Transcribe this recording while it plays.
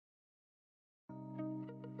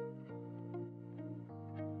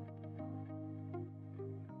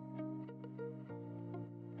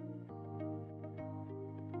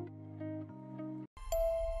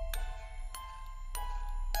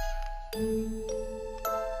I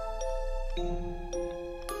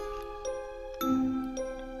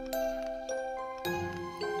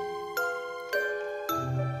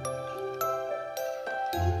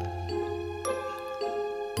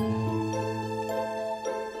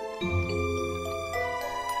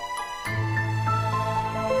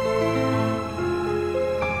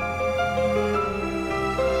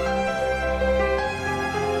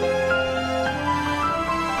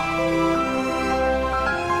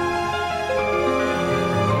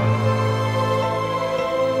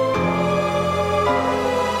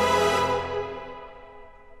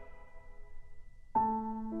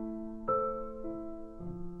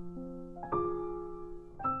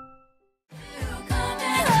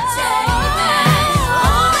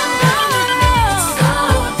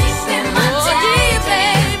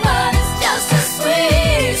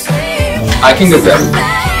can get that.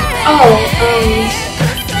 Oh,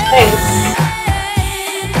 thanks.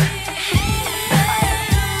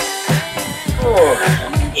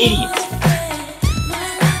 Oh, idiot.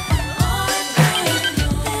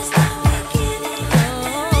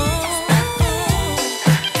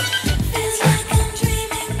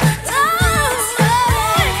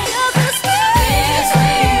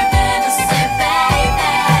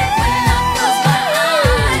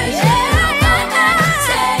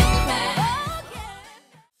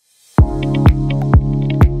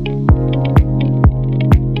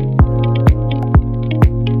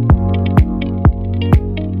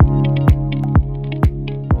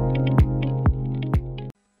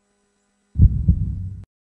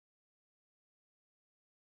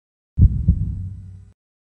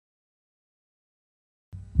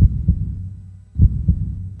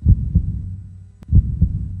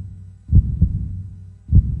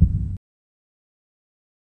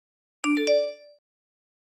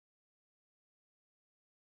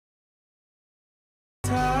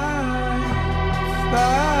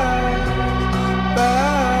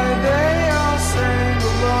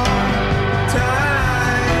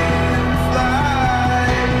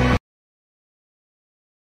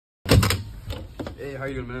 Hey, how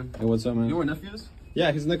you doing, man? Hey, what's up, man? You were nephews?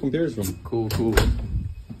 Yeah, he's in the computer's room. Cool, cool.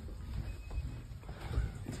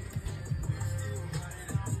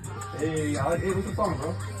 Hey, what's the song,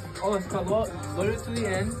 bro? Oh, it's called Loaded to the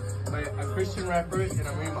End by a Christian rapper, and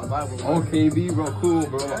I'm reading my Bible. Okay, B, bro, cool,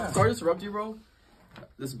 bro. Yeah. Sorry to interrupt you, bro.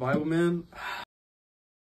 This Bible, man.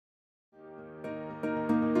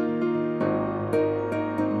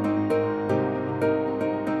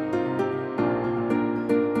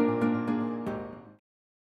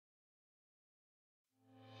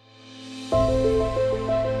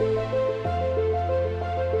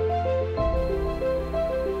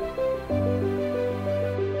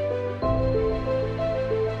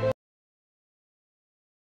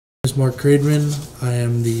 My name is Mark Grademan. I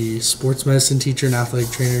am the sports medicine teacher and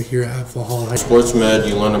athletic trainer here at Valhalla High School. Sports med,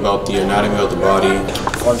 you learn about the anatomy of the body.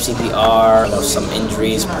 Perform CPR, some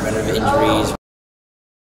injuries, preventative injuries.